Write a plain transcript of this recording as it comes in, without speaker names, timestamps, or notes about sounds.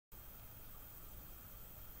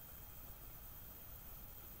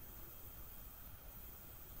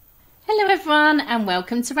everyone, and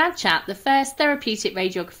welcome to Rad Chat, the first therapeutic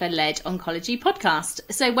radiographer-led oncology podcast.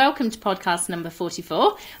 So welcome to podcast number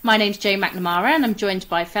 44. My name's Jo McNamara and I'm joined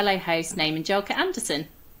by fellow hosts Naeem and Jelka Anderson.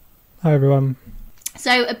 Hi everyone.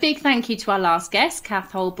 So a big thank you to our last guests,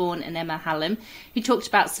 Kath Holborn and Emma Hallam, who talked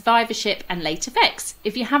about survivorship and late effects.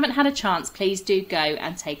 If you haven't had a chance, please do go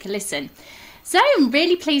and take a listen. So I'm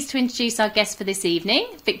really pleased to introduce our guest for this evening,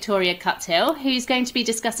 Victoria Cuthill, who's going to be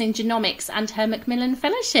discussing genomics and her Macmillan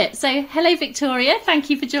Fellowship. So hello Victoria,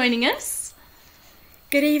 thank you for joining us.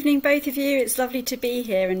 Good evening both of you, it's lovely to be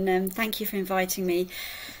here and thank you for inviting me.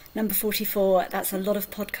 Number 44, that's a lot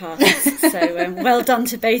of podcasts, so well done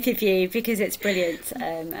to both of you because it's brilliant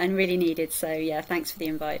and really needed. So yeah, thanks for the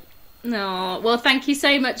invite. No, well, thank you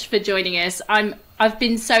so much for joining us. I've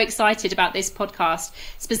been so excited about this podcast,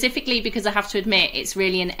 specifically because I have to admit it's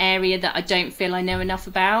really an area that I don't feel I know enough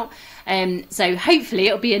about. So hopefully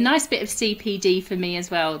it'll be a nice bit of CPD for me as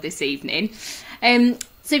well this evening.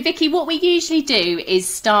 So Vicky, what we usually do is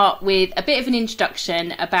start with a bit of an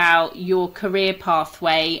introduction about your career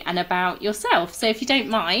pathway and about yourself. So if you don't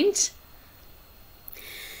mind.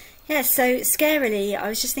 Yeah, so scarily, I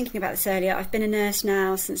was just thinking about this earlier, I've been a nurse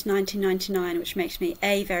now since 1999, which makes me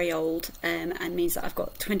very old and means that I've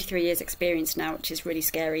got 23 years experience now, which is really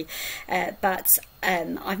scary. But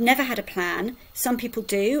I've never had a plan. Some people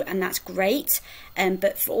do, and that's great.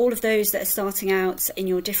 But for all of those that are starting out in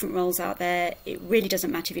your different roles out there, it really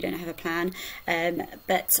doesn't matter if you don't have a plan.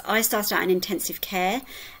 But I started out in intensive care.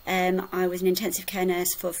 I was an intensive care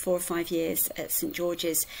nurse for 4 or 5 years at St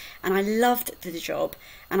George's, and I loved the job.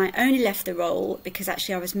 And I only left the role because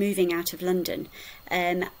actually I was moving out of London.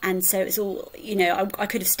 And so it's all, you know, I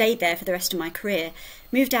could have stayed there for the rest of my career.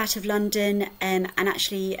 Moved out of London and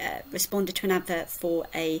actually responded to an advert for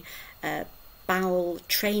a bowel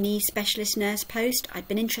trainee specialist nurse post. I'd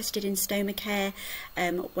been interested in stoma care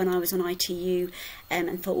when I was on ITU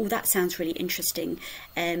and thought, oh, that sounds really interesting,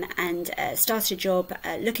 and started a job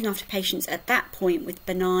looking after patients at that point with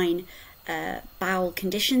benign bowel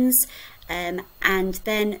conditions, and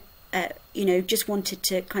then you know, just wanted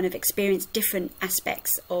to kind of experience different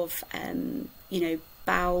aspects of you know,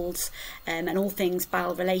 bowels and all things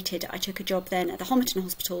bowel related. I took a job then at the Homerton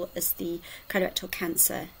Hospital as the colorectal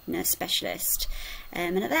cancer nurse specialist,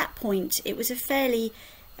 and at that point it was a fairly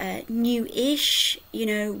new-ish, you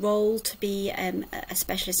know, role to be a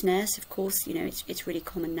specialist nurse. Of course, you know, it's really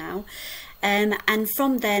common now, and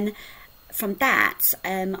from that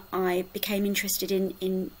I became interested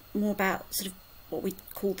in more about sort of what we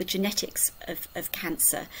call the genetics of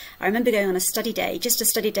cancer. I remember going on a study day, just a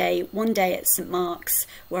study day, one day at St Mark's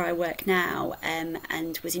where I work now,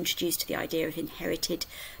 and was introduced to the idea of inherited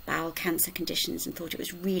bowel cancer conditions and thought it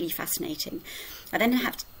was really fascinating. I then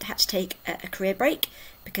had to take a career break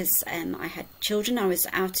because I had children. I was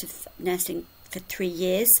out of nursing for 3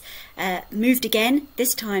 years, moved again,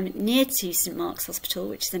 this time near to St Mark's Hospital,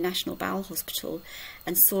 which is the National Bowel Hospital,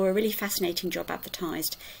 and saw a really fascinating job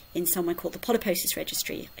advertised in somewhere called the Polyposis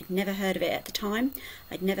Registry. I'd never heard of it at the time.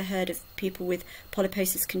 I'd never heard of people with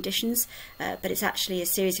polyposis conditions, but it's actually a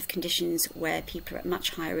series of conditions where people are at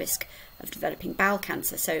much higher risk of developing bowel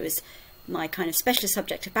cancer. So it was my kind of specialist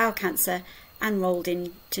subject of bowel cancer and rolled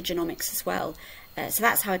into genomics as well. So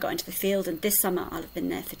that's how I got into the field, and this summer I'll have been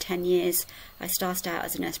there for 10 years. I started out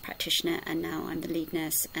as a nurse practitioner and now I'm the lead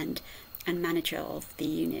nurse and manager of the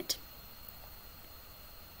unit.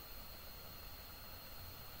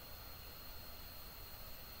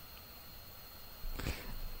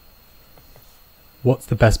 What's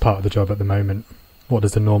the best part of the job at the moment? What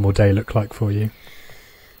does a normal day look like for you?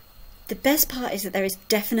 The best part is that there is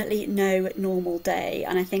definitely no normal day,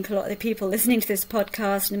 and I think a lot of the people listening to this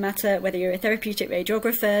podcast, no matter whether you're a therapeutic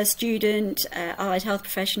radiographer, student, allied health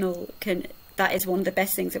professional, that is one of the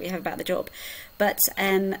best things that we have about the job. But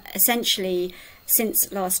essentially,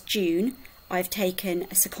 since last June, I've taken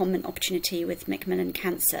a secondment opportunity with Macmillan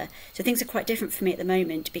Cancer. So things are quite different for me at the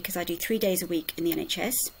moment because I do 3 days a week in the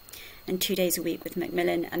NHS and 2 days a week with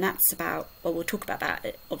Macmillan, and that's about, well, we'll talk about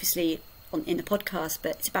that obviously in the podcast,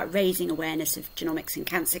 but it's about raising awareness of genomics and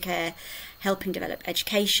cancer care, helping develop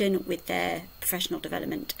education with their professional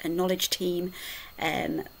development and knowledge team,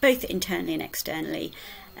 both internally and externally.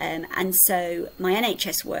 And so my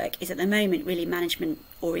NHS work is at the moment really management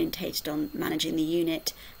orientated on managing the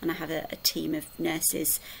unit, and I have a team of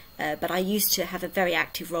nurses. But I used to have a very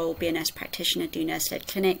active role, be a nurse practitioner, do nurse-led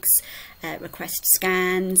clinics, request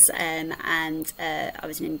scans, and I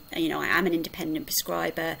am an independent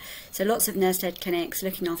prescriber. So lots of nurse-led clinics,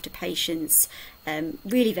 looking after patients,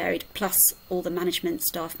 really varied, plus all the management,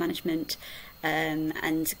 staff management,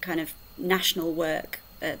 and kind of national work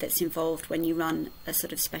that's involved when you run a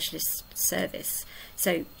sort of specialist service.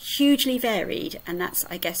 So hugely varied, and that's,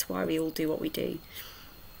 I guess, why we all do what we do.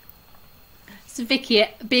 So Vicky,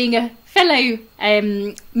 being a fellow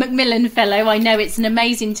Macmillan fellow, I know it's an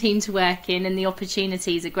amazing team to work in and the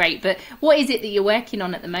opportunities are great, but what is it that you're working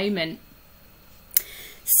on at the moment?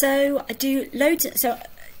 So I do loads,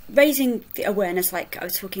 raising the awareness, like I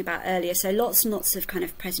was talking about earlier, so lots and lots of kind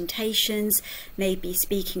of presentations, maybe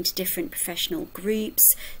speaking to different professional groups.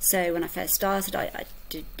 So when I first started, I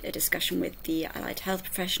did a discussion with the allied health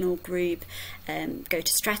professional group, go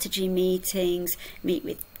to strategy meetings, meet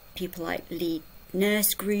with people like lead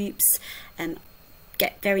nurse groups,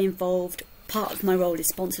 get very involved. Part of my role is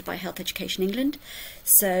sponsored by Health Education England,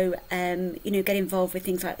 so get involved with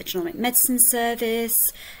things like the Genomic Medicine Service,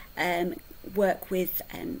 work with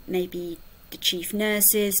maybe the chief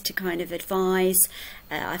nurses to kind of advise.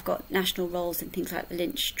 I've got national roles in things like the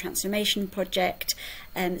Lynch Transformation Project,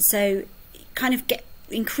 so kind of get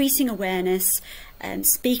increasing awareness,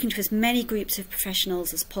 speaking to as many groups of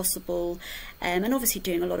professionals as possible, and obviously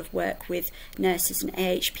doing a lot of work with nurses and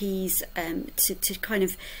AHPs to kind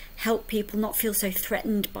of help people not feel so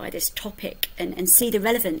threatened by this topic and see the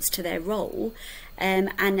relevance to their role,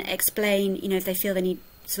 and explain, if they feel they need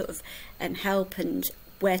sort of help and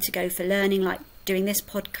where to go for learning, like doing this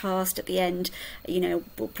podcast at the end,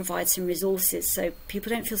 will provide some resources so people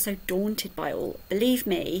don't feel so daunted by it all. Believe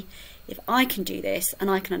me, if I can do this and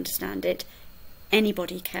I can understand it,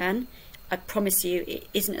 anybody can. I promise you it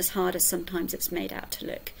isn't as hard as sometimes it's made out to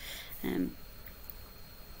look.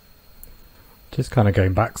 Just kind of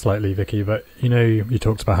going back slightly, Vicky, but you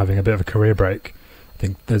talked about having a bit of a career break. I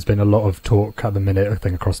think there's been a lot of talk at the minute, I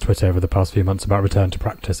think across Twitter over the past few months, about return to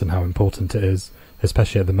practice and how important it is,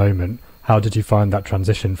 especially at the moment. How did you find that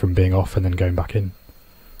transition from being off and then going back in?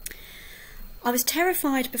 I was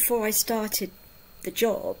terrified before I started the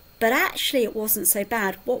job, but actually it wasn't so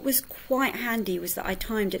bad. What was quite handy was that I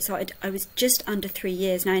timed it, so I was just under 3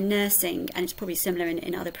 years. Now in nursing, and it's probably similar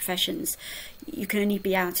in other professions, you can only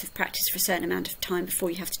be out of practice for a certain amount of time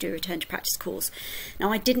before you have to do a return to practice course.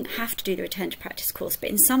 Now I didn't have to do the return to practice course,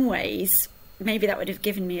 but in some ways maybe that would have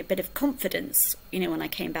given me a bit of confidence, when I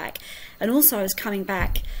came back. And also I was coming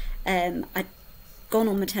back, I'd gone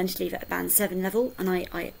on maternity leave at a band 7 level, and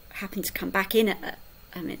I happened to come back in at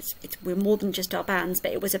we're more than just our bands,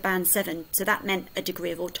 but it was a band 7, so that meant a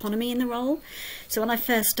degree of autonomy in the role. So when I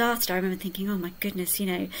first started, I remember thinking, oh my goodness,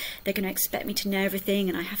 they're going to expect me to know everything,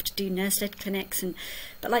 and I have to do nurse-led clinics.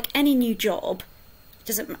 But like any new job, it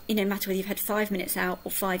doesn't matter whether you've had 5 minutes out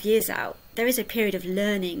or 5 years out, there is a period of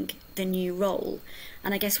learning the new role.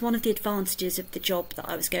 And I guess one of the advantages of the job that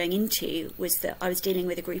I was going into was that I was dealing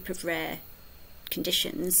with a group of rare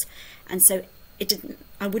conditions, and so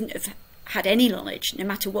I wouldn't have had any knowledge, no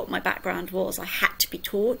matter what my background was. I had to be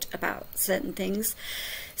taught about certain things.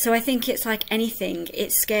 So I think it's like anything,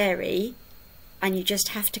 it's scary, and you just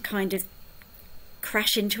have to kind of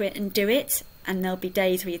crash into it and do it. And there'll be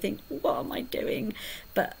days where you think, what am I doing?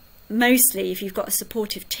 But mostly if you've got a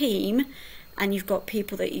supportive team and you've got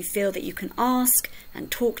people that you feel that you can ask and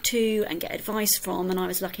talk to and get advice from, and I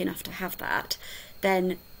was lucky enough to have that,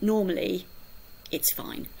 then normally it's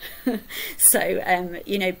fine. So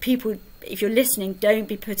people, if you're listening, don't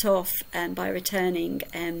be put off by returning.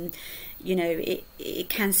 It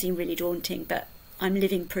can seem really daunting, but I'm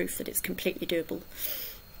living proof that it's completely doable.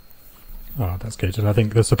 Oh, that's good. And I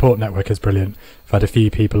think the support network is brilliant. I've had a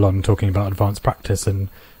few people on talking about advanced practice and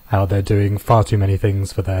how they're doing far too many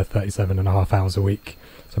things for their 37.5 hours a week.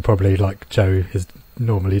 So probably like Joe is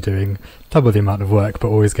normally doing double the amount of work, but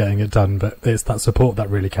always getting it done. But it's that support that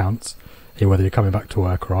really counts, whether you're coming back to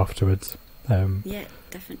work or afterwards. Yeah,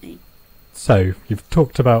 definitely. So you've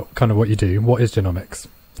talked about kind of what you do. What is genomics,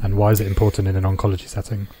 and why is it important in an oncology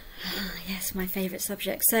setting? Yes, my favourite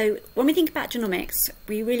subject. So when we think about genomics,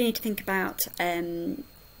 we really need to think about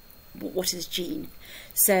what is a gene.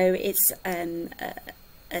 So it's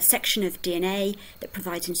a section of DNA that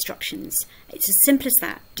provides instructions. It's as simple as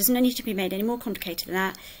that. It doesn't need to be made any more complicated than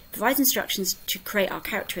that. It provides instructions to create our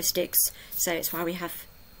characteristics. So it's why we have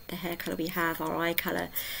the hair colour we have, our eye colour.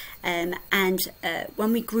 And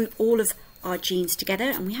when we group all of our genes together,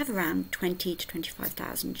 and we have around 20 to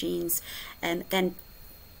 25,000 genes, then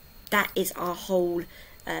that is our whole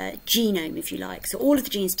genome, if you like. So all of the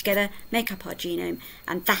genes together make up our genome,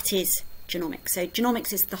 and that is genomics. So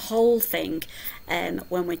genomics is the whole thing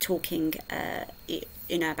when we're talking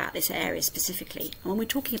about this area specifically. And when we're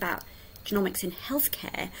talking about genomics in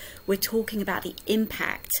healthcare, we're talking about the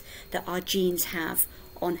impact that our genes have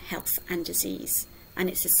on health and disease. And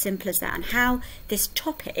it's as simple as that, and how this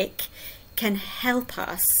topic can help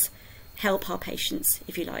us help our patients,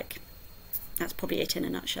 if you like. That's probably it in a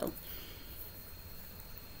nutshell.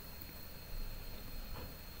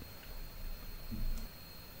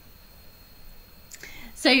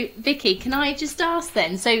 So Vicky, can I just ask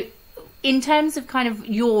then, so in terms of kind of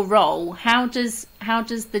your role, how does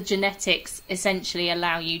the genetics essentially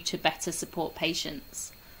allow you to better support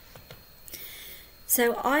patients?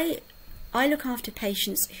 So I look after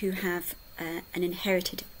patients who have an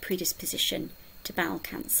inherited predisposition to bowel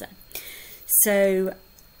cancer. So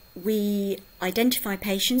we identify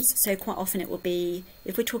patients, so quite often it will be,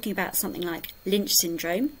 if we're talking about something like Lynch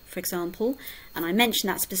syndrome, for example, and I mention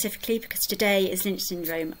that specifically because today is Lynch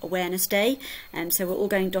Syndrome Awareness Day, and so we're all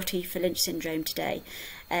going dotty for Lynch syndrome today.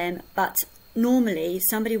 But normally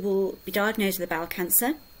somebody will be diagnosed with bowel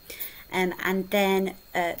cancer, and then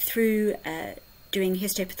through doing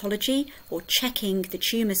histopathology or checking the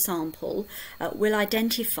tumour sample, we'll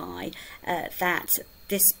identify that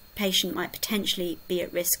this patient might potentially be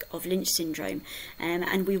at risk of Lynch syndrome,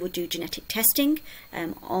 and we will do genetic testing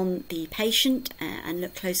on the patient and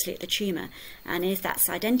look closely at the tumour, and if that's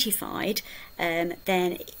identified,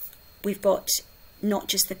 then we've got not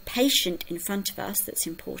just the patient in front of us that's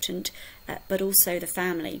important, but also the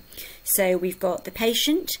family. So we've got the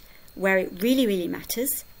patient where it really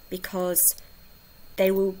matters because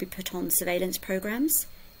they will be put on surveillance programs.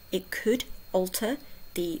 It could alter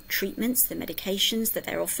the treatments, the medications that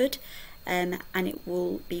they're offered, and it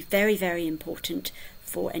will be very important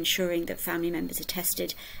for ensuring that family members are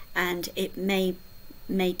tested, and it may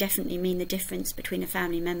definitely mean the difference between a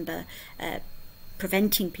family member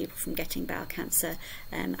preventing people from getting bowel cancer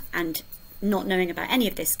and not knowing about any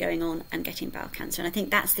of this going on and getting bowel cancer. And I think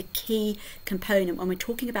that's the key component when we're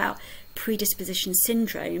talking about predisposition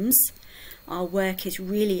syndromes. Our work is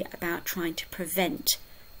really about trying to prevent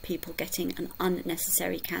people getting an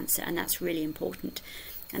unnecessary cancer, and that's really important.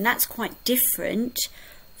 And that's quite different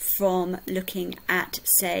from looking at,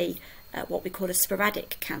 say, what we call a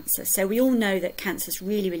sporadic cancer. So we all know that cancer is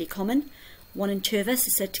really common. 1 in 2 of us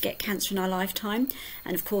are said to get cancer in our lifetime,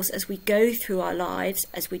 and of course as we go through our lives,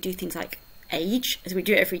 as we do things like age, as we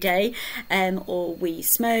do it every day, or we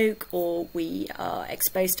smoke, or we are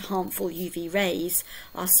exposed to harmful UV rays,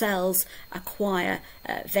 our cells acquire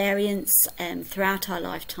variants throughout our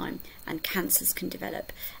lifetime, and cancers can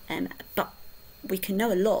develop. But we can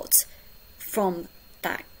know a lot from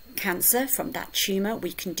that cancer, from that tumour.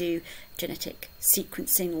 We can do genetic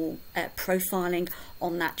sequencing or profiling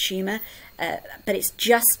on that tumour, but it's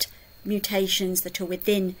just mutations that are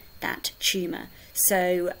within that tumour.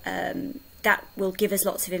 So that will give us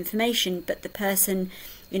lots of information, but the person,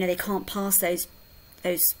 you know, they can't pass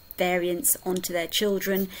those variants onto their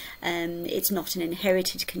children. It's not an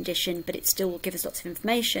inherited condition, but it still will give us lots of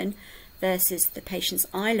information, versus the patients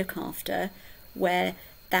I look after, where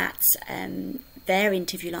that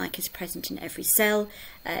variant, if you like, is present in every cell.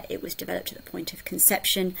 It was developed at the point of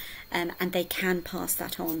conception, and they can pass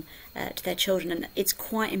that on to their children. And it's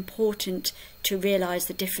quite important to realise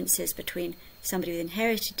the differences between somebody with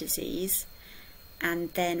inherited disease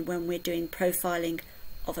and then when we're doing profiling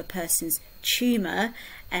of a person's tumour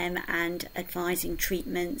and advising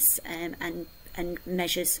treatments and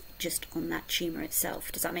measures just on that tumour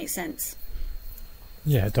itself. Does that make sense?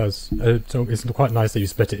 Yeah, it does. So it's quite nice that you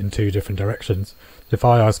split it in 2 different directions. If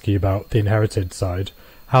I ask you about the inherited side,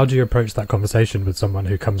 how do you approach that conversation with someone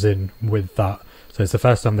who comes in with that? So it's the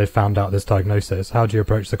first time they've found out this diagnosis. How do you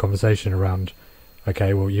approach the conversation around,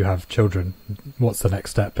 okay, well, you have children, what's the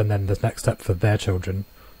next step, and then the next step for their children?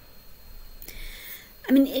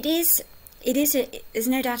 I mean, there's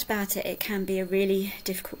no doubt about it, it can be a really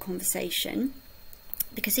difficult conversation,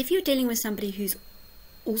 because if you're dealing with somebody who's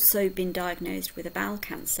also been diagnosed with a bowel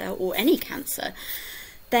cancer or any cancer,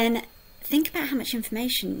 then think about how much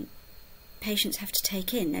information patients have to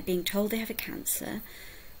take in. They're being told they have a cancer,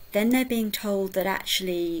 then they're being told that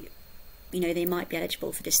actually, you know, they might be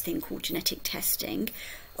eligible for this thing called genetic testing.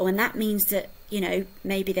 Oh, and that means that, you know,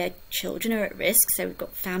 maybe their children are at risk, so we've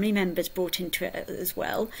got family members brought into it as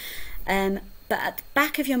well. But at the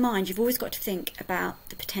back of your mind, you've always got to think about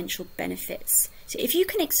the potential benefits. So if you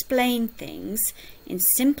can explain things in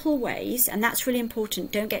simple ways, and that's really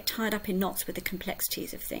important, don't get tied up in knots with the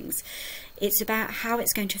complexities of things. It's about how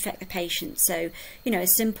it's going to affect the patient. So, you know, a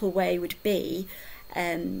simple way would be,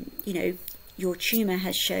 you know, your tumour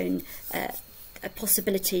has shown a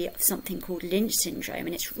possibility of something called Lynch syndrome,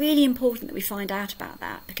 and it's really important that we find out about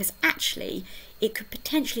that, because actually it could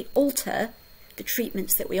potentially alter the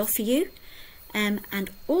treatments that we offer you, and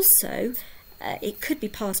also it could be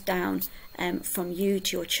passed down from you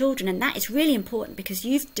to your children. And that is really important because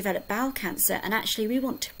you've developed bowel cancer, and actually we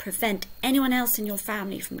want to prevent anyone else in your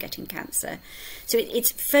family from getting cancer. So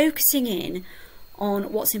it's focusing in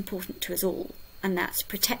on what's important to us all, and that's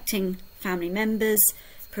protecting family members,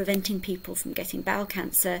 preventing people from getting bowel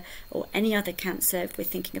cancer or any other cancer, if we're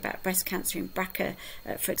thinking about breast cancer in BRCA,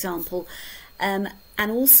 for example. And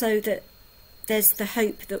also that there's the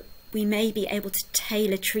hope that we may be able to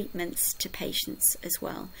tailor treatments to patients as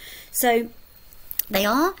well. So they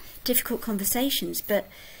are difficult conversations, but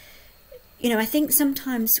I think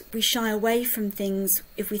sometimes we shy away from things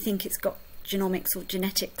if we think it's got genomics or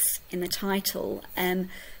genetics in the title.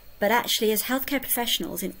 But actually, as healthcare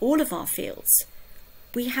professionals in all of our fields,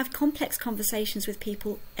 we have complex conversations with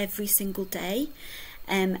people every single day.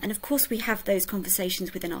 And of course we have those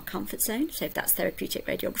conversations within our comfort zone. So if that's therapeutic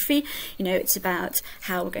radiography, it's about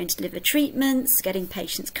how we're going to deliver treatments, getting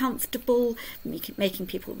patients comfortable, making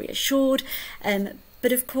people reassured.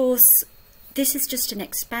 But of course, this is just an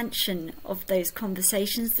expansion of those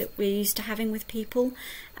conversations that we're used to having with people.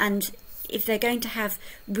 And if they're going to have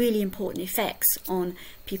really important effects on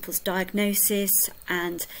people's diagnosis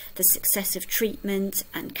and the success of treatment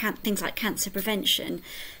and things like cancer prevention,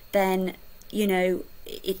 then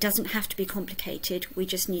it doesn't have to be complicated. We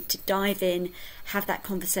just need to dive in, have that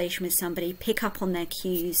conversation with somebody, pick up on their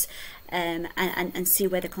cues, and see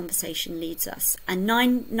where the conversation leads us. And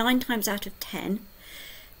nine times out of 10,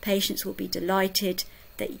 patients will be delighted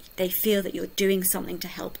that they feel that you're doing something to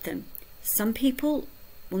help them. Some people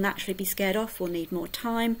will naturally be scared off, will need more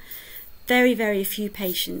time. Very, very few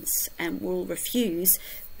patients will refuse,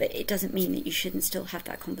 but it doesn't mean that you shouldn't still have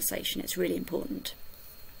that conversation. It's really important.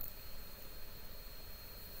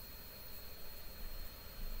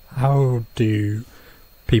 How do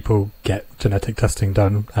people get genetic testing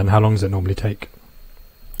done, and how long does it normally take?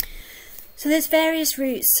 So there's various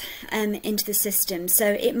routes into the system.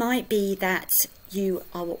 So it might be that you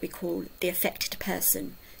are what we call the affected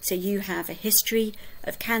person. So you have a history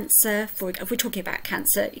of cancer. If we're talking about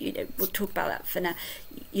cancer, we'll talk about that for now.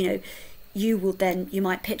 You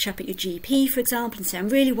might pitch up at your GP, for example, and say, I'm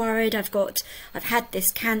really worried, I've had this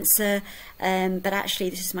cancer, but actually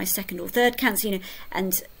this is my second or third cancer,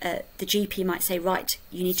 and the GP might say, right,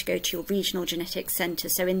 you need to go to your regional genetics centre.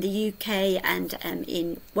 So in the UK and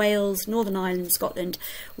in Wales, Northern Ireland, Scotland,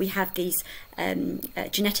 we have these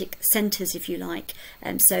genetic centres, if you like.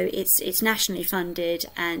 So it's nationally funded,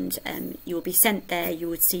 and you will be sent there. You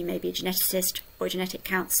would see maybe a geneticist or a genetic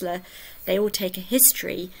counsellor. They all take a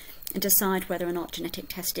history and decide whether or not genetic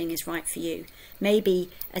testing is right for you. Maybe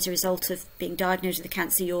as a result of being diagnosed with the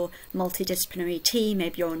cancer, your multidisciplinary team,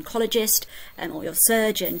 maybe your oncologist or your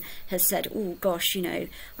surgeon has said, oh gosh,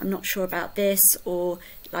 I'm not sure about this, or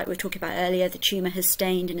like we were talking about earlier, the tumour has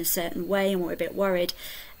stained in a certain way and we're a bit worried.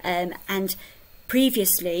 And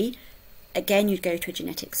previously, again, you'd go to a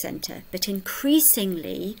genetic centre, but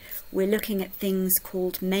increasingly we're looking at things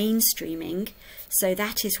called mainstreaming. So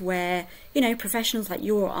that is where, professionals like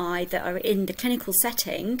you or I that are in the clinical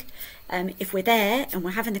setting, if we're there and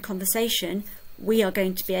we're having the conversation, we are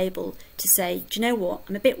going to be able to say, do you know what,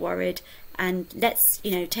 I'm a bit worried, and let's,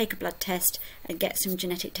 take a blood test and get some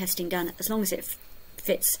genetic testing done, as long as it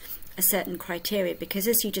fits a certain criteria. Because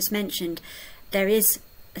as you just mentioned, there is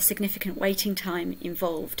a significant waiting time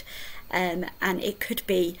involved. And it could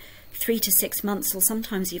be 3 to 6 months or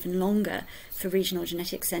sometimes even longer for regional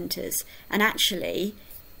genetic centres. And actually,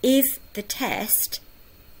 if the test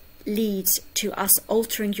leads to us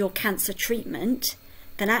altering your cancer treatment,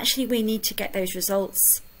 then actually we need to get those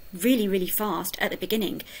results really, really fast at the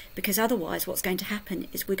beginning, because otherwise what's going to happen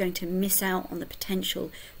is we're going to miss out on the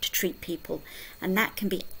potential to treat people. And that can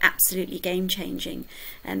be absolutely game-changing,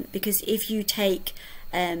 because if you take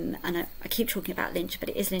and I keep talking about Lynch, but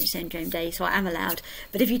it is Lynch syndrome day, so I am allowed.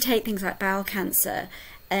 But if you take things like bowel cancer,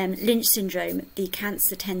 Lynch syndrome, the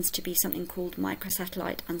cancer tends to be something called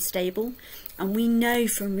microsatellite unstable. And we know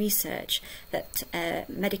from research that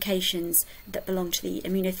medications that belong to the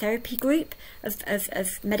immunotherapy group of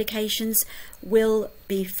medications will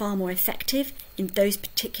be far more effective in those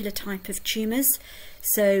particular type of tumours.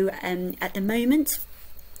 So at the moment,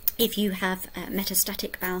 if you have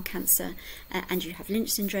metastatic bowel cancer and you have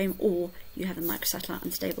Lynch syndrome, or you have a microsatellite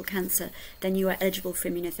unstable cancer, then you are eligible for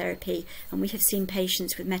immunotherapy. And we have seen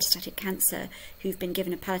patients with metastatic cancer who've been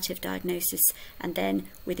given a palliative diagnosis, and then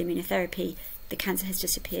with immunotherapy the cancer has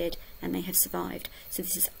disappeared and they have survived. So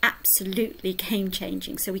this is absolutely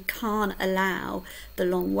game-changing. So we can't allow the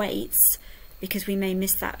long waits, because we may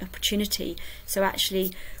miss that opportunity. So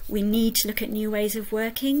actually we need to look at new ways of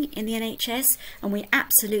working in the NHS, and we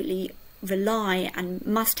absolutely rely and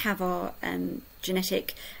must have our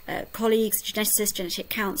genetic colleagues, geneticists, genetic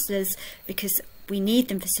counsellors, because we need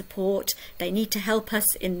them for support. They need to help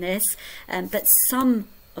us in this, but some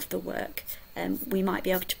of the work we might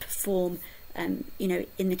be able to perform you know,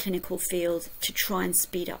 in the clinical field to try and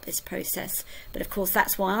speed up this process. But of course,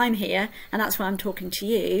 that's why I'm here, and that's why I'm talking to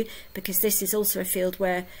you, because this is also a field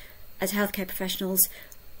where, as healthcare professionals,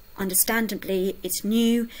 understandably, it's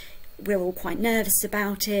new. We're all quite nervous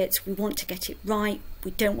about it. We want to get it right.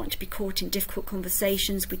 We don't want to be caught in difficult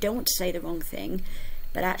conversations. We don't want to say the wrong thing.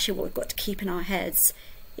 But actually, what we've got to keep in our heads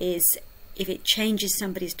is, if it changes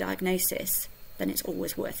somebody's diagnosis, then it's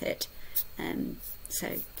always worth it. So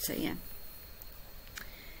yeah.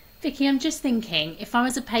 Vicky, I'm just thinking, if I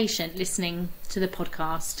was a patient listening to the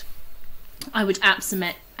podcast, I would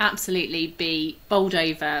absolutely be bowled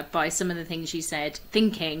over by some of the things you said,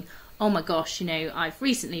 thinking, oh my gosh, you know, I've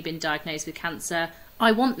recently been diagnosed with cancer.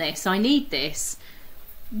 I want this. I need this.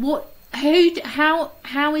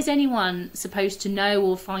 How is anyone supposed to know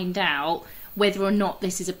or find out whether or not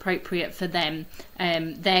this is appropriate for them,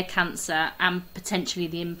 their cancer, and potentially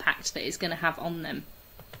the impact that it's going to have on them?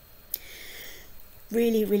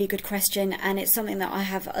 Really, really good question, and it's something that I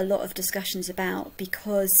have a lot of discussions about,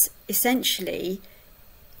 because essentially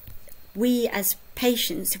we as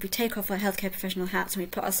patients, if we take off our healthcare professional hats and we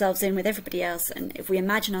put ourselves in with everybody else, and if we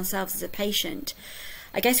imagine ourselves as a patient,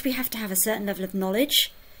 I guess we have to have a certain level of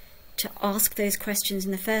knowledge to ask those questions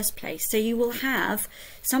in the first place. So you will have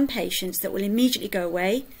some patients that will immediately go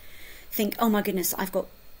away, think, oh my goodness, I've got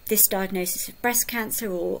this diagnosis of breast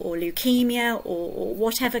cancer or leukemia or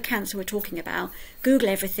whatever cancer we're talking about, Google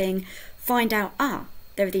everything, find out,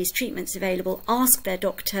 there are these treatments available, ask their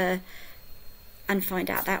doctor and find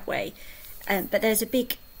out that way. But there's a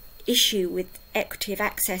big issue with equity of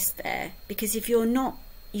access there, because if you're not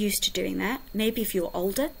used to doing that, maybe if you're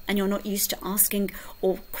older and you're not used to asking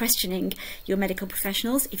or questioning your medical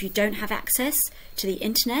professionals, if you don't have access to the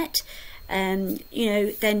internet, you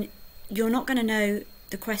know, then you're not going to know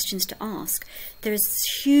the questions to ask. There is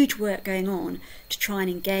huge work going on to try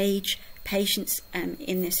and engage patients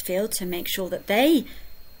in this field to make sure that they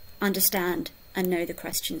understand and know the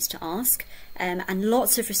questions to ask, and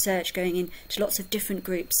lots of research going into lots of different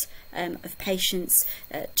groups of patients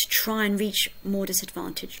to try and reach more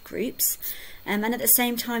disadvantaged groups. And at the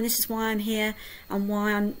same time, this is why I'm here and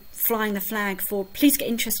why I'm flying the flag for please get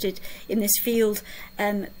interested in this field,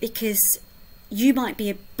 because you might be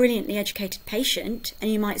a brilliantly educated patient and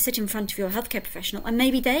you might sit in front of your healthcare professional and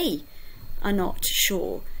maybe they are not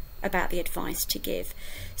sure about the advice to give.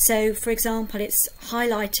 So, for example, it's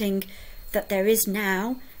highlighting that there is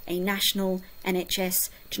now a national NHS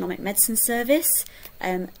genomic medicine service,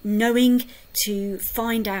 knowing to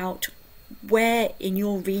find out where in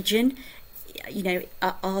your region, you know,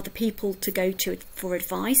 are the people to go to for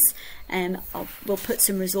advice. We'll put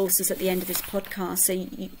some resources at the end of this podcast so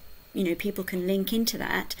you know, people can link into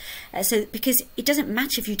that. So, because it doesn't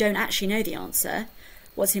matter if you don't actually know the answer.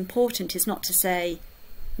 What's important is not to say,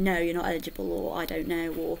 no, you're not eligible, or I don't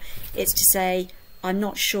know, or it's to say, I'm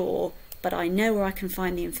not sure, but I know where I can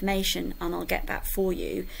find the information and I'll get that for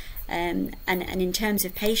you. And in terms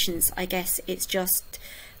of patients, I guess it's just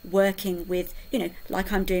working with, you know,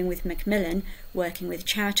 like I'm doing with Macmillan, working with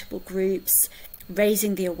charitable groups,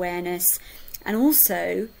 raising the awareness, and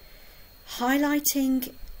also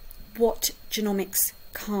highlighting what genomics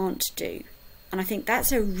can't do. And I think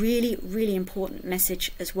that's a really, really important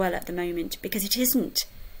message as well at the moment, because it isn't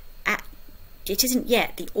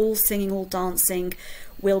yet the all singing, all dancing,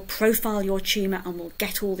 we'll profile your tumour and we'll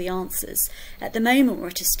get all the answers. At the moment, we're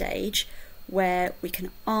at a stage where we can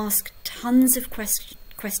ask tons of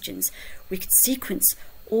questions. We could sequence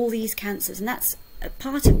all these cancers, and that's a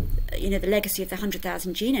part of, you know, the legacy of the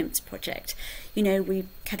 100,000 Genomes project. You know, we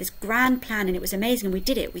had this grand plan and it was amazing, and we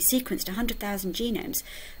did it. We sequenced 100,000 genomes,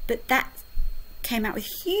 but that came out with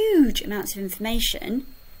huge amounts of information,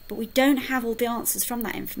 but we don't have all the answers from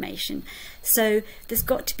that information. So there's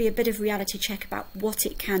got to be a bit of reality check about what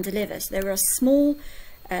it can deliver. So there are small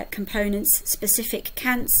components, specific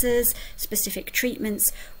cancers, specific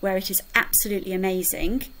treatments, where it is absolutely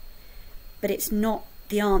amazing, but it's not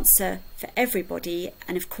the answer for everybody.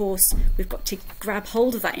 And of course, we've got to grab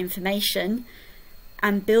hold of that information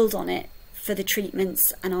and build on it for the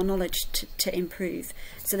treatments and our knowledge to improve.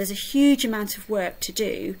 So there's a huge amount of work to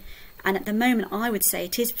do, and at the moment I would say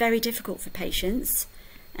it is very difficult for patients,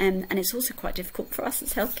 and it's also quite difficult for us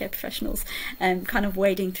as healthcare professionals, kind of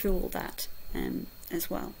wading through all that as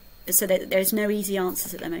well. So there's no easy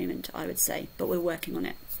answers at the moment, I would say, but we're working on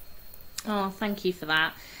it. Oh, thank you for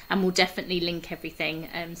that. And we'll definitely link everything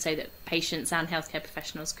so that patients and healthcare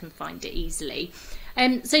professionals can find it easily.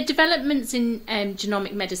 So developments in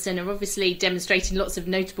genomic medicine are obviously demonstrating lots of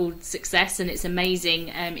notable success, and it's amazing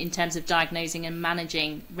in terms of diagnosing and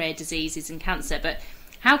managing rare diseases and cancer. But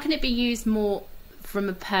how can it be used more from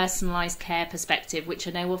a personalised care perspective, which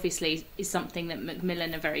I know obviously is something that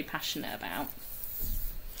Macmillan are very passionate about?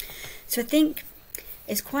 So I think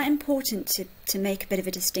it's quite important to make a bit of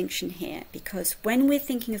a distinction here, because when we're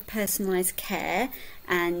thinking of personalised care,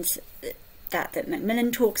 and that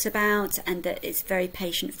Macmillan talks about, and that is very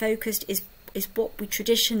patient focused, is what we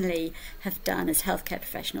traditionally have done as healthcare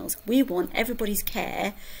professionals. We want everybody's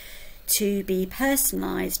care to be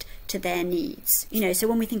personalised to their needs. You know, so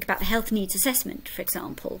when we think about the health needs assessment, for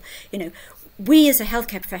example, you know, we as a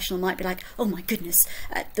healthcare professional might be like, oh my goodness,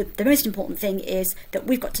 the most important thing is that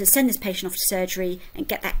we've got to send this patient off to surgery and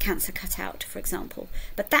get that cancer cut out, for example.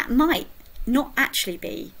 But that might not actually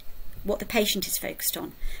be what the patient is focused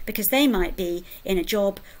on, because they might be in a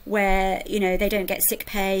job where, you know, they don't get sick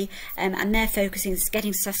pay, and their focusing is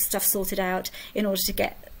getting stuff sorted out in order to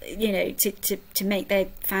get, you know, to make their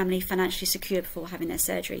family financially secure before having their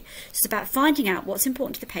surgery. So it's about finding out what's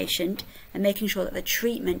important to the patient and making sure that the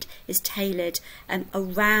treatment is tailored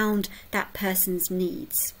around that person's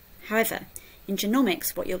needs. However, in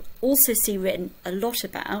genomics, what you'll also see written a lot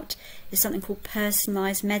about is something called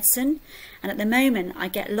personalised medicine. And at the moment, I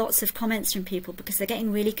get lots of comments from people because they're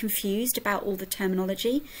getting really confused about all the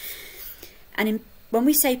terminology. And when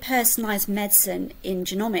we say personalised medicine in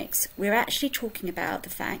genomics, we're actually talking about the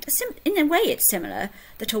fact, in a way it's similar,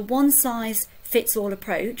 that a one-size-fits-all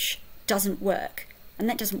approach doesn't work. And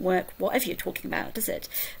that doesn't work whatever you're talking about, does it?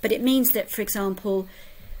 But it means that, for example,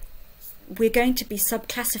 we're going to be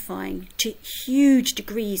subclassifying to huge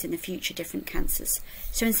degrees in the future different cancers.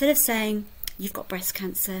 So instead of saying you've got breast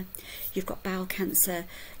cancer, you've got bowel cancer,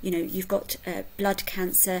 you know, you've got blood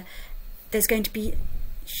cancer, there's going to be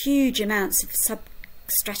huge amounts of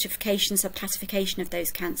subclassification of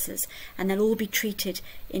those cancers, and they'll all be treated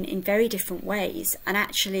in very different ways. And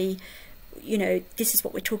actually, you know, this is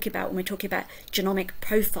what we're talking about when we're talking about genomic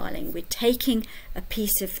profiling. We're taking a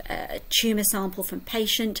piece of a tumour sample from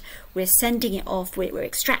patient, we're sending it off, we're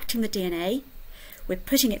extracting the DNA, we're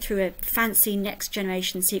putting it through a fancy next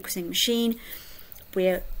generation sequencing machine,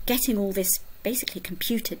 we're getting all this basically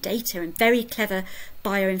computer data, and very clever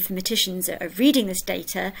bioinformaticians are reading this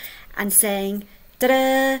data and saying,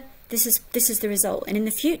 ta-da, this is the result. And in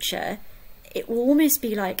the future, it will almost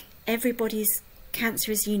be like everybody's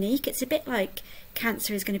cancer is unique. It's a bit like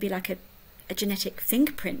cancer is going to be like a genetic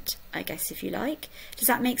fingerprint, I guess, if you like. Does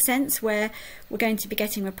that make sense? Where we're going to be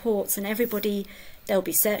getting reports, and everybody, there'll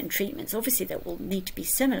be certain treatments, obviously, that will need to be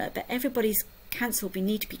similar, but everybody's cancer will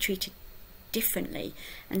need to be treated differently.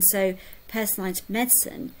 And so personalised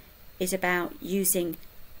medicine is about using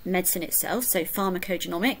medicine itself, so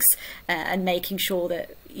pharmacogenomics, and making sure that,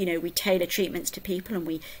 you know, we tailor treatments to people, and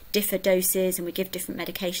we differ doses, and we give different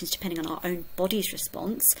medications depending on our own body's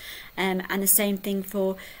response, and the same thing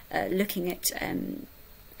for looking at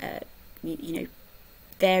you know,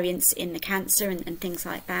 variants in the cancer and things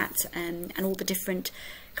like that, and all the different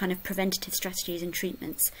kind of preventative strategies and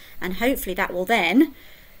treatments. And hopefully that will then,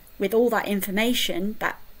 with all that information,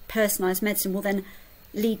 that personalised medicine will then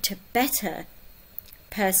lead to better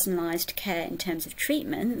personalised care in terms of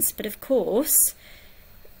treatments. But of course,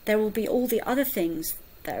 there will be all the other things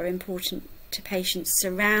that are important to patients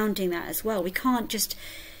surrounding that as well. We can't just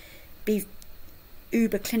be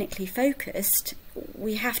uber clinically focused.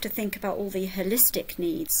 We have to think about all the holistic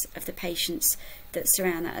needs of the patients that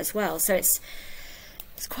surround that as well. So it's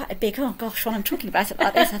quite a big, oh gosh, when I'm talking about it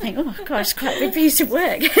like this, I think, oh gosh, it's quite a big piece of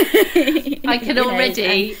work. I can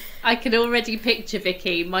already picture,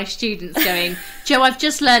 Vicky, my students going, Jo, I've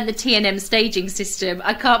just learned the TNM staging system.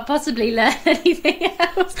 I can't possibly learn anything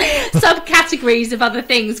else. Subcategories of other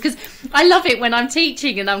things, because I love it when I'm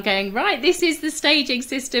teaching and I'm going, right, this is the staging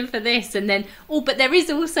system for this, and then, oh, but there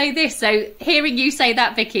is also this. So hearing you say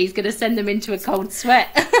that, Vicky, is going to send them into a cold sweat.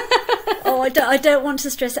 Oh, I don't want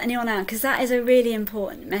to stress anyone out, because that is a really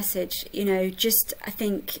important message. You know, just, I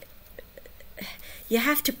think you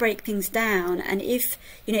have to break things down. And if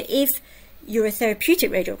you're a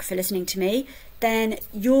therapeutic radiographer listening to me, then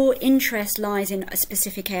your interest lies in a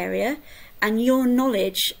specific area, and your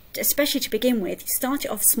knowledge, especially to begin with, start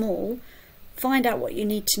it off small, find out what you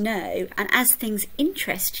need to know, and as things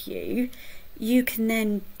interest you, you can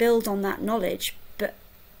then build on that knowledge.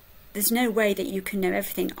 There's no way that you can know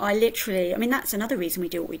everything. I mean, that's another reason we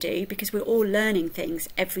do what we do, because we're all learning things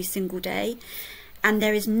every single day. And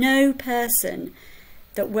there is no person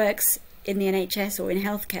that works in the NHS or in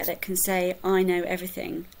healthcare that can say, I know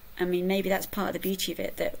everything. I mean, maybe that's part of the beauty of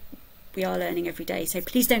it, that we are learning every day. So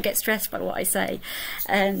please don't get stressed by what I say.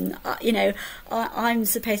 You know, I'm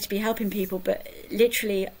supposed to be helping people, but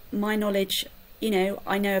literally my knowledge, you know,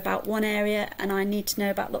 I know about one area and I need to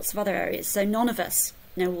know about lots of other areas. So none of us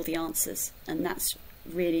know all the answers, and that's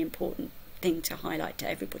really important thing to highlight to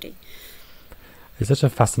everybody. It's such a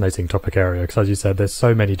fascinating topic area because, as you said, there's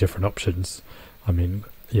so many different options. I mean,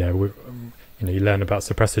 yeah, you know, you learn about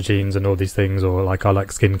suppressor genes and all these things, or like I like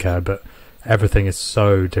skincare, but everything is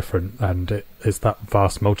so different, and it's that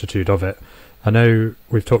vast multitude of it. I know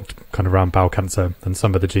we've talked kind of around bowel cancer and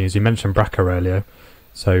some of the genes. You mentioned BRCA earlier,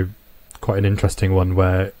 so quite an interesting one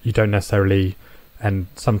where you don't necessarily, and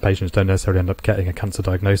some patients don't necessarily end up getting a cancer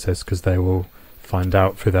diagnosis because they will find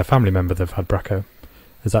out through their family member they've had BRCA.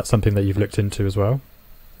 Is that something that you've looked into as well?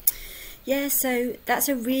 Yeah, so that's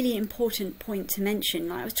a really important point to mention.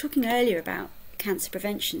 Like I was talking earlier about cancer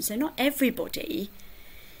prevention, so not everybody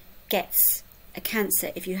gets a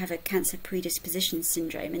cancer if you have a cancer predisposition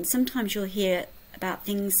syndrome, and sometimes you'll hear about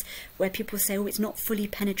things where people say, oh, it's not fully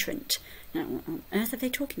penetrant. Now, what on earth are they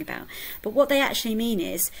talking about? But what they actually mean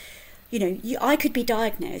is, you know, I could be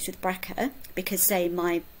diagnosed with BRCA because, say,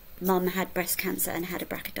 my mum had breast cancer and had a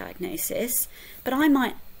BRCA diagnosis, but I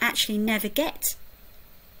might actually never get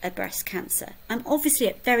a breast cancer. I'm obviously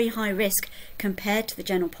at very high risk compared to the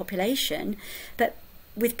general population, but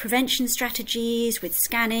with prevention strategies, with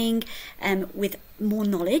scanning, with more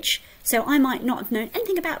knowledge. So I might not have known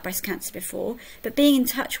anything about breast cancer before, but being in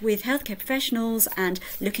touch with healthcare professionals and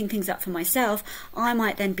looking things up for myself, I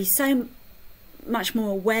might then be so much more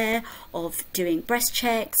aware of doing breast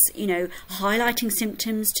checks, you know, highlighting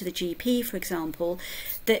symptoms to the GP, for example,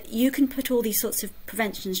 that you can put all these sorts of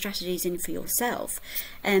prevention strategies in for yourself.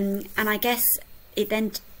 And I guess it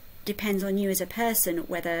then depends on you as a person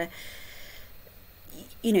whether,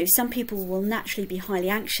 you know, some people will naturally be highly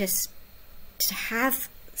anxious to have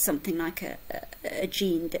something like a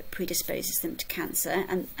gene that predisposes them to cancer,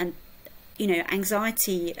 and you know,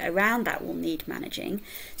 anxiety around that will need managing.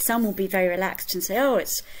 Some will be very relaxed and say, oh,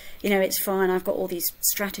 it's, you know, it's fine, I've got all these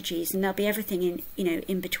strategies, and there'll be everything in, you know,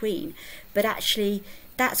 in between. But actually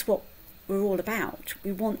that's what we're all about.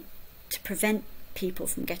 We want to prevent people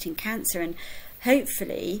from getting cancer, and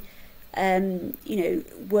hopefully you know,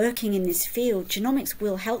 working in this field, genomics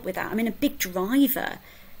will help with that. I mean, a big driver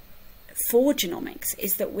for genomics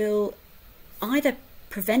is that we'll either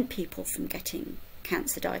prevent people from getting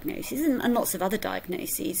cancer diagnoses and lots of other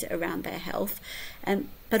diagnoses around their health,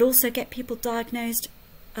 but also get people diagnosed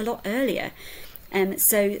a lot earlier.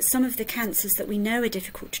 So some of the cancers that we know are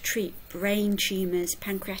difficult to treat, brain tumours,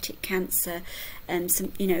 pancreatic cancer,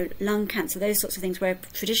 some, you know, lung cancer, those sorts of things where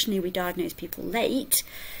traditionally we diagnose people late,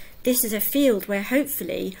 this is a field where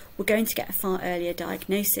hopefully we're going to get a far earlier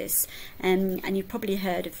diagnosis. And you've probably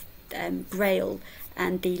heard of GRAIL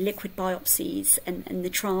and the liquid biopsies and the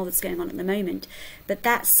trial that's going on at the moment. But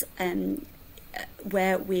that's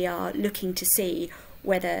where we are looking to see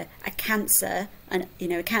whether a cancer, and you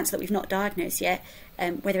know, a cancer that we've not diagnosed yet,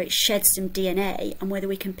 whether it sheds some DNA and whether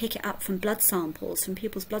we can pick it up from blood samples, from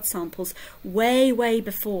people's blood samples, way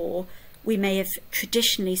before we may have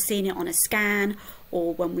traditionally seen it on a scan,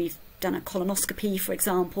 or when we've done a colonoscopy, for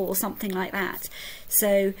example, or something like that.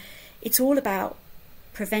 So it's all about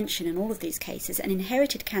prevention in all of these cases, and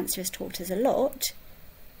inherited cancer has taught us a lot,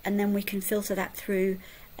 and then we can filter that through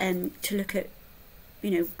to look at,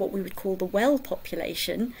 you know, what we would call the well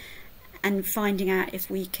population, and finding out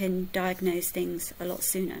if we can diagnose things a lot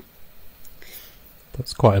sooner.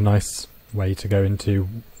 That's quite a nice way to go into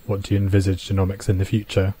what do you envisage genomics in the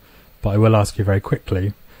future. But I will ask you very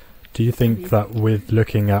quickly, do you think that with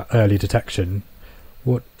looking at early detection,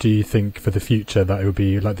 what do you think for the future that it would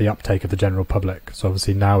be like the uptake of the general public? So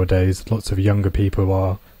obviously nowadays lots of younger people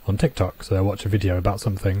are on TikTok, so they'll watch a video about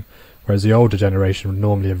something, whereas the older generation would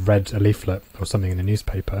normally have read a leaflet or something in a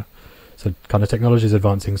newspaper. So kind of technology is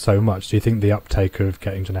advancing so much. Do you think the uptake of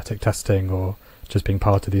getting genetic testing or just being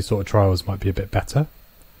part of these sort of trials might be a bit better?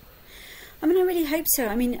 I mean, I really hope so.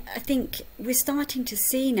 I mean, I think we're starting to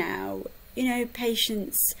see now, you know,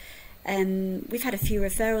 patients, we've had a few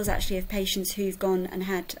referrals actually of patients who've gone and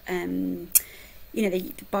had, you know,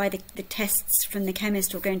 they buy the tests from the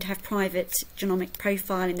chemist, or going to have private genomic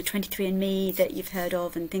profiling, the 23andMe that you've heard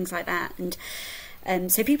of and things like that.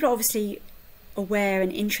 And so people are obviously aware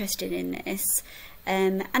and interested in this,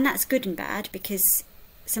 and that's good and bad, because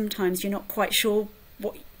sometimes you're not quite sure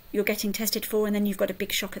what you're getting tested for, and then you've got a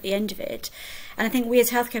big shock at the end of it. And I think we as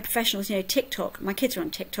healthcare professionals, you know, TikTok, my kids are on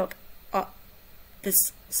TikTok,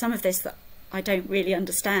 there's some of this that I don't really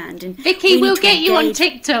understand. And Vicky, we'll get you on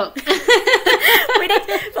TikTok.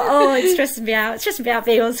 It's stressing me out. It's stressing me out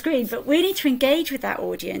being on screen. But we need to engage with that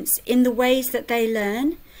audience in the ways that they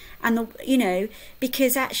learn, and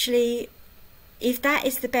because actually, if that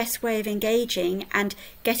is the best way of engaging and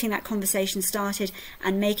getting that conversation started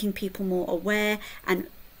and making people more aware and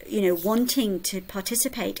wanting to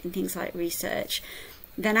participate in things like research,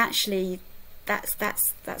 then actually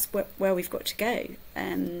that's where we've got to go.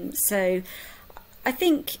 So I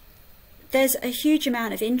think there's a huge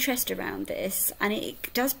amount of interest around this, and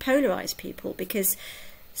it does polarize people, because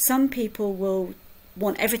some people will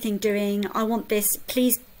want everything doing. I want this,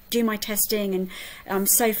 please do my testing, and I'm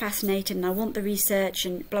so fascinated and I want the research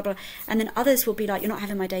and blah blah. And then others will be like, you're not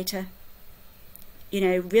having my data.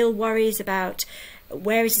 Real worries about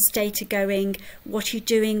where is this data going, what are you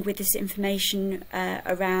doing with this information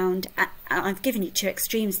around. I've given you two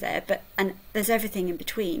extremes there, and there's everything in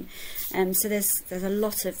between. So there's a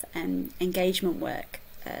lot of engagement work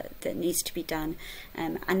that needs to be done,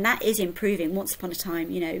 and that is improving. Once upon a time,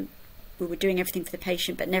 we were doing everything for the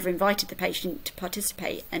patient but never invited the patient to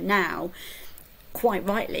participate, and now, quite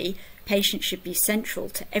rightly, patients should be central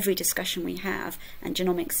to every discussion we have, and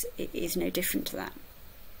genomics is no different to that.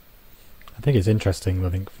 I think it's interesting. I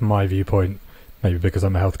think from my viewpoint, maybe because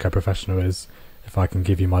I'm a healthcare professional, is if I can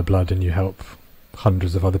give you my blood and you help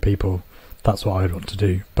hundreds of other people, that's what I would want to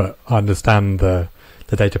do. But I understand the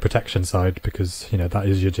data protection side, because that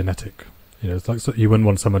is your genetic. It's like, so you wouldn't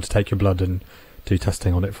want someone to take your blood and do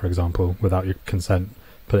testing on it, for example, without your consent.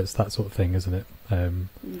 But it's that sort of thing, isn't it?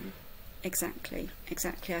 Exactly.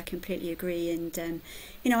 I completely agree. And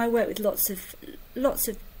I work with lots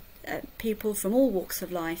of people from all walks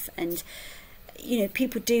of life, and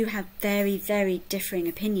people do have very, very differing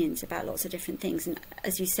opinions about lots of different things. And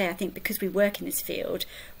as you say, I think because we work in this field,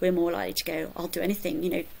 we're more likely to go, I'll do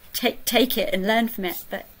anything, take it and learn from it.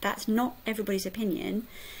 But that's not everybody's opinion,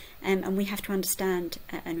 and we have to understand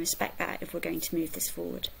and respect that if we're going to move this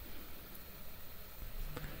forward.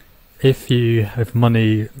 If you have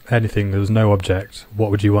money, anything, there was no object,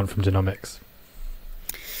 what would you want from genomics?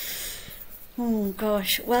 Oh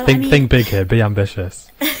gosh, well, think big here, be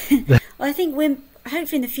ambitious. Well, I think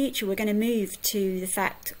hopefully in the future we're going to move to the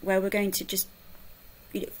fact where we're going to just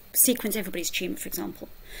sequence everybody's tumour, for example.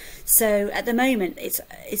 So at the moment it's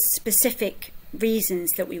specific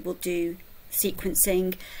reasons that we will do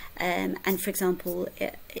sequencing, and for example,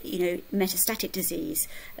 metastatic disease,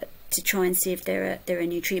 to try and see if there are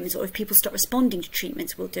new treatments, or if people stop responding to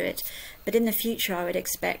treatments, we'll do it. But in the future, I would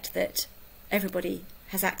expect that everybody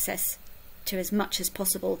has access to as much as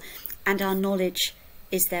possible, and our knowledge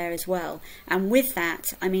is there as well. And with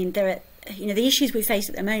that, there are the issues we face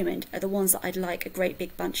at the moment are the ones that I'd like a great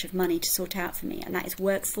big bunch of money to sort out for me, and that is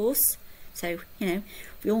workforce. So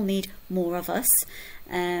we all need more of us,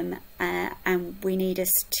 and we need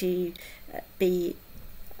us to be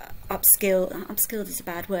upskilled is a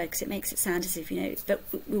bad word because it makes it sound as if but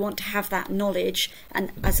we want to have that knowledge,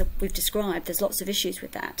 and as we've described, there's lots of issues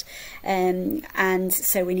with that, and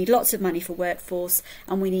so we need lots of money for workforce,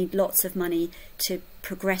 and we need lots of money to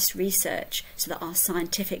progress research so that our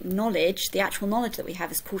scientific knowledge, the actual knowledge that we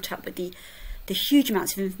have, is caught up with the huge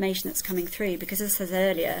amounts of information that's coming through. Because as I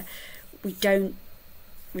said earlier, we've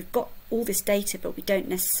got all this data, but we don't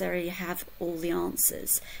necessarily have all the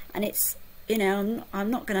answers, and it's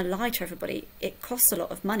I'm not going to lie to everybody, it costs a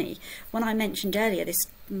lot of money. When I mentioned earlier this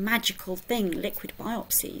magical thing, liquid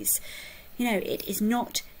biopsies, it is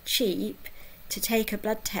not cheap to take a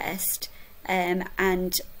blood test and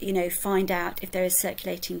find out if there is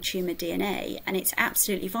circulating tumour DNA, and it's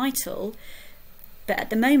absolutely vital. But at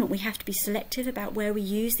the moment we have to be selective about where we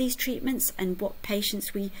use these treatments and what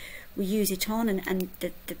patients we use it on, and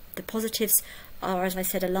the positives are, as I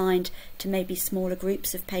said, aligned to maybe smaller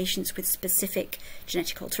groups of patients with specific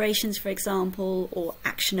genetic alterations, for example, or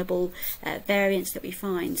actionable variants that we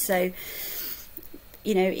find. So,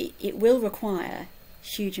 it will require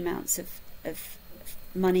huge amounts of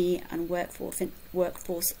money and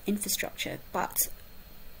workforce infrastructure. But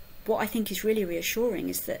what I think is really reassuring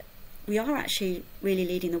is that we are actually really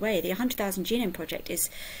leading the way. The 100,000 Genome Project is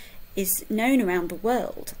known around the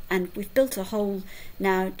world, and we've built a whole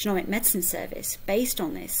now genomic medicine service based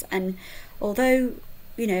on this. And although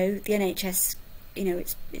the NHS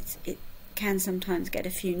it can sometimes get a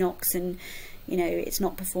few knocks, and it's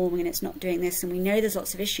not performing and it's not doing this, and we know there's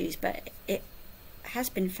lots of issues, but it has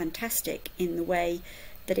been fantastic in the way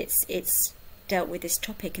that it's dealt with this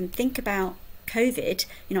topic. And think about COVID,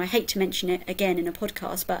 I hate to mention it again in a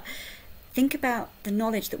podcast, but think about the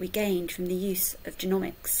knowledge that we gained from the use of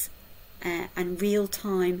genomics and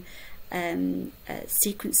real-time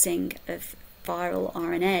sequencing of viral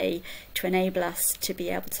RNA to enable us to be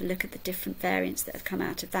able to look at the different variants that have come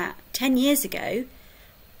out of that. 10 years ago,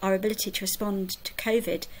 our ability to respond to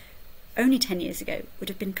COVID, only 10 years ago, would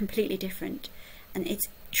have been completely different. And it's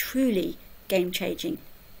truly game-changing,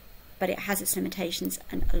 but it has its limitations,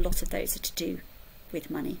 and a lot of those are to do with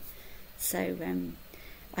money. So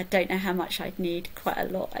I don't know how much I'd need. Quite a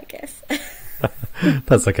lot, I guess.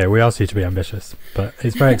 That's okay. We asked you to be ambitious, but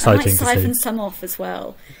it's very exciting to see. I might siphon some off as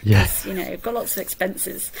well. Yes. You know, I've got lots of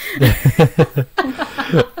expenses.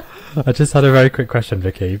 I just had a very quick question,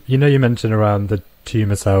 Vicky. You know, you mentioned around the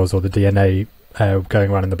tumour cells or the DNA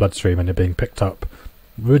going around in the bloodstream and it being picked up.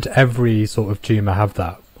 Would every sort of tumour have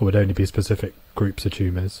that, or would it only be specific groups of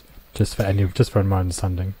tumours? Just for my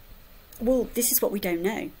understanding. Well, this is what we don't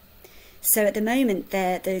know. So at the moment,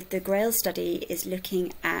 the Grail study is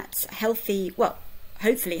looking at healthy, well,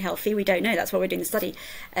 hopefully healthy, we don't know, that's why we're doing the study,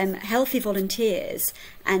 healthy volunteers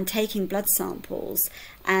and taking blood samples,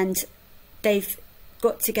 and they've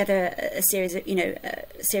got together a series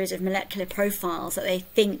of molecular profiles that they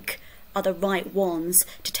think are the right ones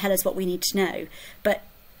to tell us what we need to know. But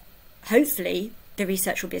hopefully the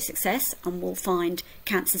research will be a success and we'll find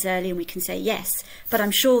cancers early and we can say yes. But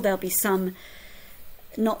I'm sure there'll be some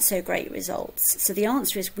not so great results. So the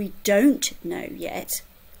answer is we don't know yet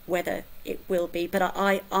whether it will be, but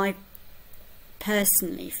I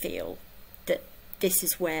personally feel that this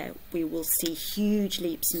is where we will see huge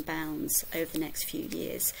leaps and bounds over the next few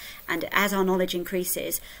years. And as our knowledge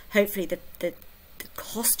increases, hopefully the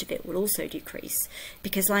cost of it will also decrease,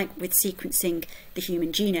 because like with sequencing the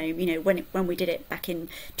human genome, you know, when we did it back in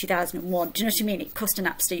 2001, do you know what I mean? It cost an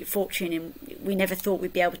absolute fortune and we never thought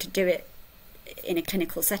we'd be able to do it in a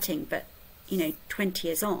clinical setting, but you know, 20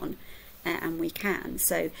 years on and we can.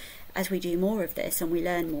 So as we do more of this and we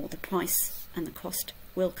learn more, the price and the cost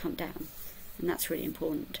will come down, and that's really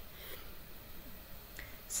important.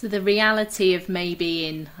 So the reality of maybe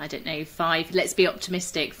in, I don't know, let's be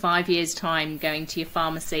optimistic, 5 years time, going to your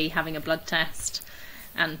pharmacy, having a blood test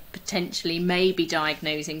and potentially maybe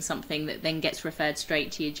diagnosing something that then gets referred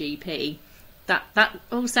straight to your GP, that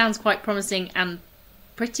all sounds quite promising and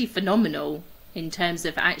pretty phenomenal in terms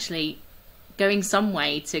of actually going some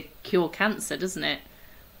way to cure cancer, doesn't it?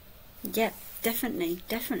 Yeah, definitely.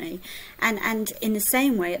 And in the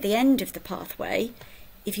same way, at the end of the pathway,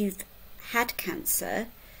 if you've had cancer,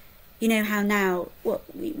 you know how now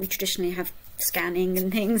we traditionally have scanning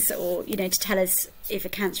and things, or you know, to tell us if a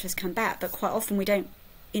cancer has come back, but quite often we don't,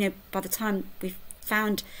 you know, by the time we've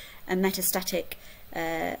found a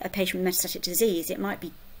patient with metastatic disease, it might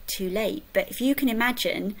be too late. But if you can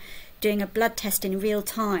imagine doing a blood test in real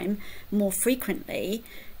time more frequently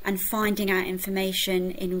and finding out information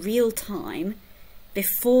in real time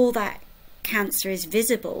before that cancer is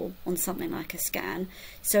visible on something like a scan,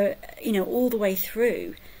 so you know, all the way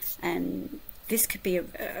through, this could be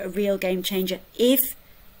a real game changer if,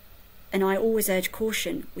 and I always urge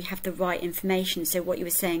caution, we have the right information. So what you were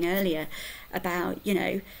saying earlier about, you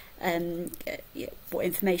know, what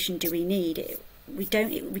information do we need? We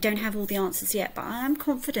don't have all the answers yet, but I'm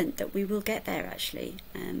confident that we will get there. Actually,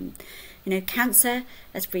 you know, cancer,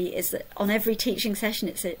 as on every teaching session,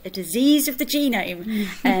 it's a disease of the genome,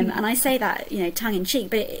 and I say that, you know, tongue in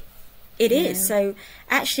cheek, but it is. So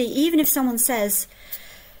actually, even if someone says,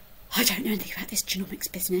 I don't know anything about this genomics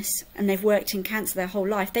business, and they've worked in cancer their whole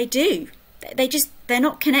life, they do. They're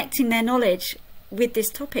not connecting their knowledge with this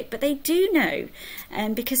topic, but they do know,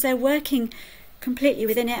 because they're working completely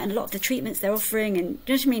within it, and a lot of the treatments they're offering, and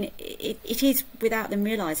do you know what I mean? It is, without them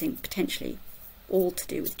realising, potentially all to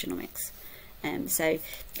do with genomics. So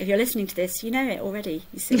if you're listening to this, you know it already.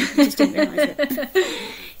 You see, you just don't realise it.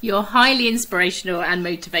 You're highly inspirational and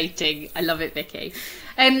motivating. I love it, Vicky.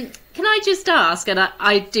 Can I just ask, and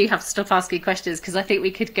I do have to stop asking questions because I think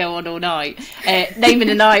we could go on all night. Naaman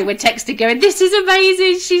and I were texting going, this is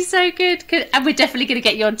amazing, she's so good. And we're definitely going to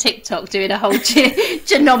get you on TikTok doing a whole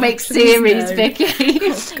genomics series, Vicky.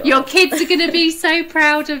 Oh, your kids are going to be so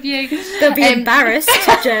proud of you. They'll be embarrassed,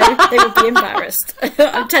 Joe. They will be embarrassed.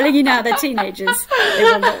 I'm telling you now, they're teenagers. They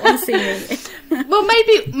will not want to see me. Well,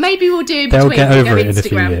 maybe we'll do in They'll between. Get over it in a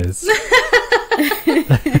few years.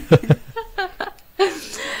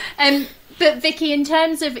 But Vicky, in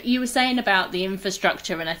terms of, you were saying about the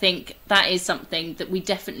infrastructure, and I think that is something that we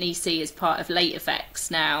definitely see as part of late effects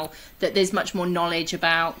now, that there's much more knowledge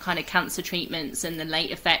about kind of cancer treatments and the late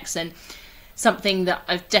effects, and something that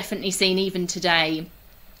I've definitely seen even today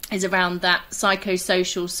is around that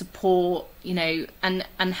psychosocial support, you know, and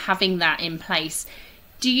having that in place.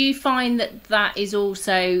 Do you find that that is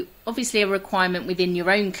also obviously a requirement within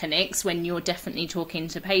your own clinics when you're definitely talking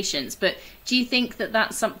to patients, but do you think that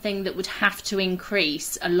that's something that would have to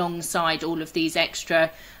increase alongside all of these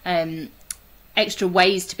extra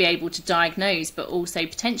ways to be able to diagnose, but also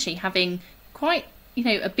potentially having quite,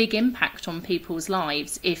 a big impact on people's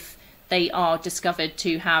lives if they are discovered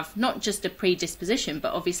to have not just a predisposition,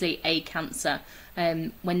 but obviously a cancer,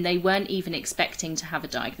 when they weren't even expecting to have a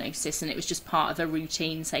diagnosis and it was just part of a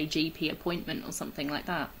routine, say, GP appointment or something like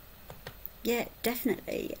that? Yeah,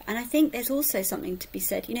 definitely. And I think there's also something to be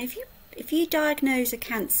said, if you diagnose a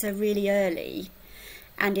cancer really early,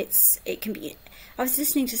 and it can be... I was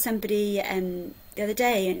listening to somebody the other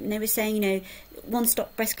day, and they were saying,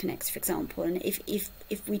 one-stop breast connects, for example, and if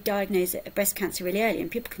we diagnose a breast cancer really early,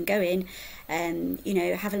 and people can go in and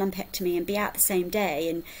have a lumpectomy and be out the same day,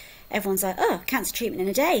 and everyone's like, oh, cancer treatment in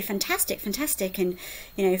a day, fantastic, and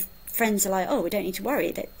friends are like, oh, we don't need to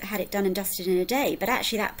worry, that had it done and dusted in a day. But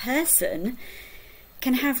actually that person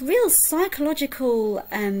can have real psychological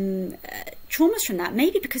traumas from that,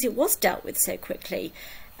 maybe because it was dealt with so quickly.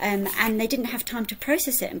 And they didn't have time to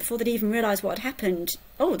process it, and before they'd even realised what had happened,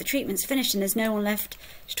 oh, the treatment's finished and there's no one left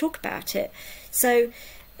to talk about it. So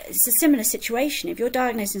it's a similar situation. If you're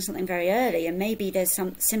diagnosing something very early and maybe there's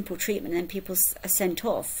some simple treatment and then people are sent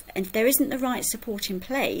off, and if there isn't the right support in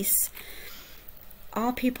place,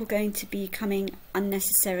 are people going to be becoming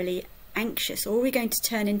unnecessarily anxious, or are we going to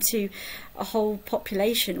turn into a whole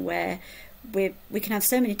population where we can have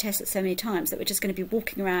so many tests at so many times that we're just going to be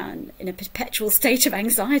walking around in a perpetual state of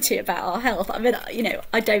anxiety about our health? I mean,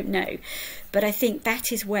 I don't know, but I think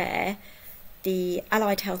that is where the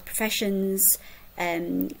allied health professions, I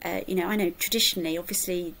know traditionally,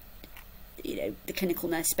 obviously, the clinical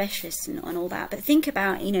nurse specialists and all that, but think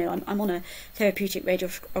about, I'm on a therapeutic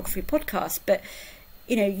radiography podcast, but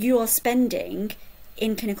you are spending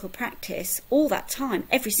in clinical practice all that time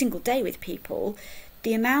every single day with people.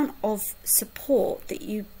 The amount of support that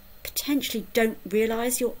you potentially don't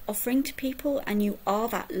realise you're offering to people, and you are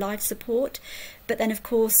that live support. But then, of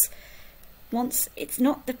course, once it's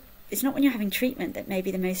not when you're having treatment that may be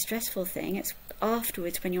the most stressful thing. It's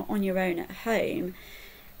afterwards when you're on your own at home.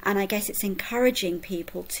 And I guess it's encouraging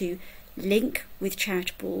people to link with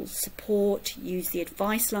charitable support, use the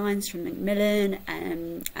advice lines from Macmillan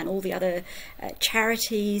and all the other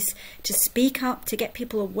charities to speak up, to get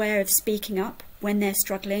people aware of speaking up when they're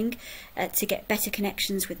struggling, to get better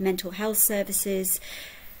connections with mental health services.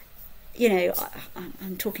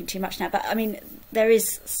 I'm talking too much now, but I mean, there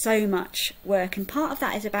is so much work, and part of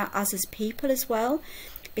that is about us as people as well,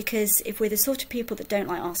 because if we're the sort of people that don't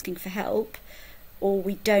like asking for help, or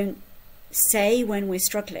we don't say when we're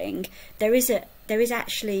struggling, there is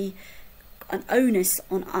actually an onus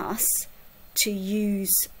on us to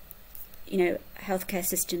use healthcare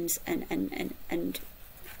systems and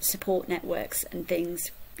support networks and things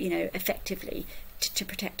effectively to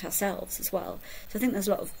protect ourselves as well. So I think there's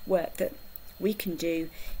a lot of work that we can do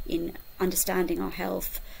in understanding our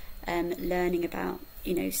health, learning about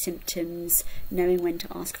symptoms, knowing when to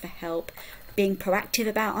ask for help, being proactive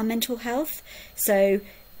about our mental health. So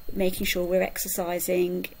making sure we're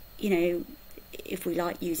exercising, if we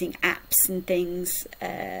like using apps and things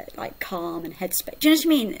like Calm and Headspace. Do you know what I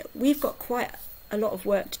mean? We've got quite a lot of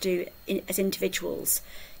work to do as individuals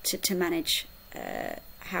to manage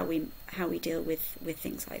how we deal with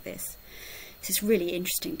things like this. It's a really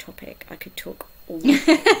interesting topic. I could talk all night.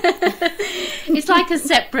 It's like a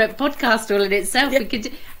separate podcast all in itself. Yep. We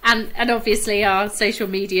could, and obviously our social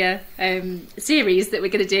media series that we're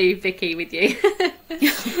going to do, Vicky, with you.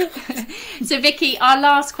 So Vicky, our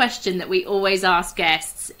last question that we always ask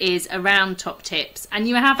guests is around top tips, and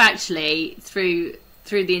you have actually through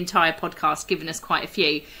the entire podcast given us quite a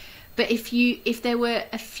few. But if there were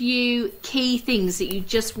a few key things that you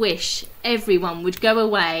just wish everyone would go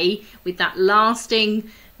away with, that lasting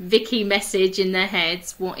Vicky message in their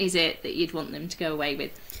heads, what is it that you'd want them to go away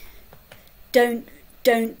with?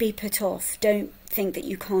 Don't be put off. Don't think that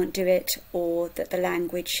you can't do it, or that the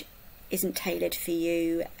language isn't tailored for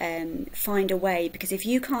you. Find a way, because if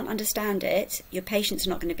you can't understand it, your patients are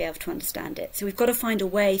not going to be able to understand it. So we've got to find a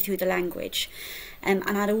way through the language. And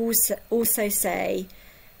I'd also say,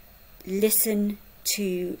 listen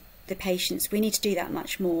to the patients. We need to do that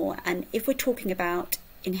much more. And if we're talking about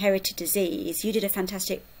inherited disease, you did a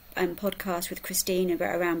fantastic podcast with Christine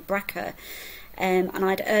around BRCA, and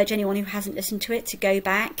I'd urge anyone who hasn't listened to it to go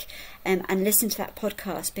back and listen to that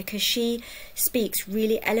podcast, because she speaks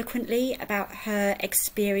really eloquently about her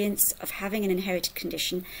experience of having an inherited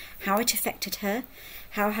condition, how it affected her,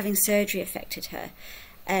 how having surgery affected her,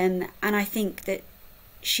 and I think that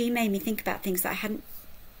she made me think about things that I hadn't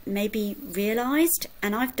maybe realised.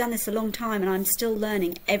 And I've done this a long time, and I'm still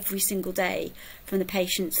learning every single day from the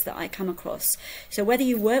patients that I come across. So whether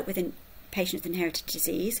you work with patients with inherited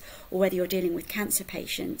disease or whether you're dealing with cancer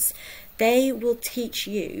patients, they will teach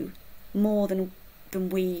you more than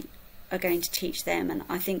we are going to teach them. And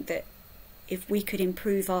I think that if we could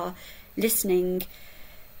improve our listening,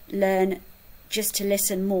 learn just to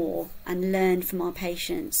listen more and learn from our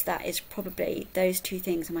patients, that is probably, those two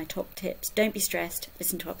things are my top tips. Don't be stressed,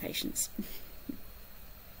 listen to our patients.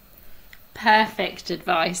 Perfect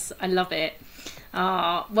advice. I love it.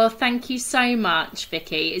 Well, thank you so much,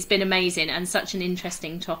 Vicky. It's been amazing and such an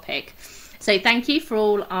interesting topic. So thank you for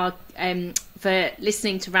all our for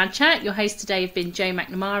listening to Rad Chat. Your hosts today have been Jo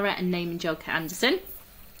McNamara and Naaman Jolka Anderson.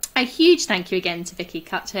 A huge thank you again to Vicky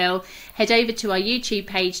Cuthill. Head over to our YouTube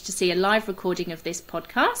page to see a live recording of this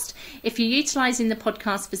podcast. If you're utilising the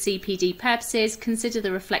podcast for CPD purposes, consider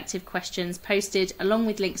the reflective questions posted along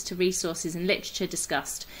with links to resources and literature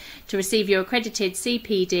discussed. To receive your accredited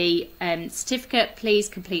CPD certificate, please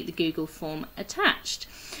complete the Google form attached.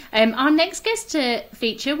 Our next guest to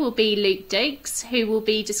feature will be Luke Dukes, who will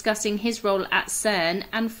be discussing his role at CERN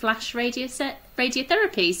and flash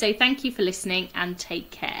radiotherapy. So thank you for listening and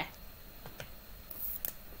take care.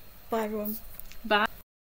 Bye everyone.